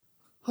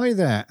Hi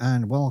there,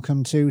 and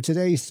welcome to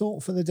today's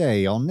Thought for the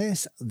Day on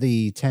this,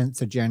 the 10th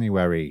of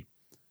January.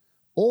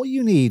 All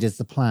you need is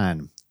the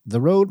plan, the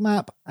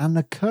roadmap, and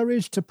the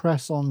courage to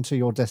press on to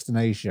your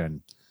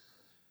destination.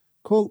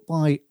 Quote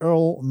by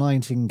Earl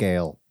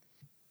Nightingale.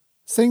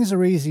 Things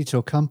are easy to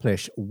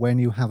accomplish when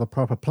you have a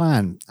proper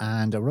plan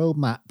and a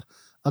roadmap,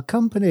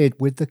 accompanied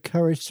with the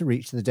courage to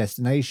reach the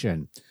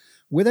destination.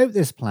 Without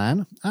this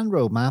plan and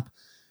roadmap,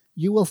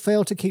 you will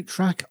fail to keep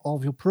track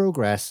of your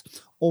progress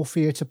or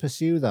fear to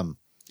pursue them.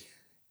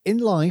 In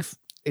life,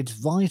 it's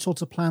vital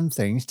to plan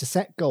things, to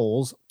set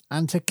goals,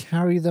 and to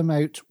carry them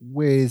out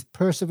with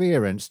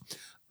perseverance.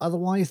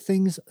 Otherwise,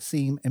 things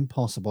seem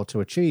impossible to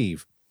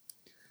achieve.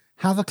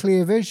 Have a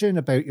clear vision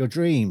about your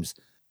dreams,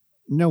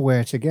 know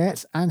where to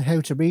get and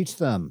how to reach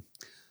them.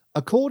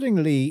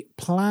 Accordingly,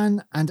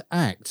 plan and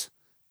act,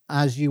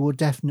 as you will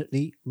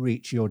definitely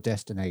reach your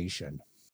destination.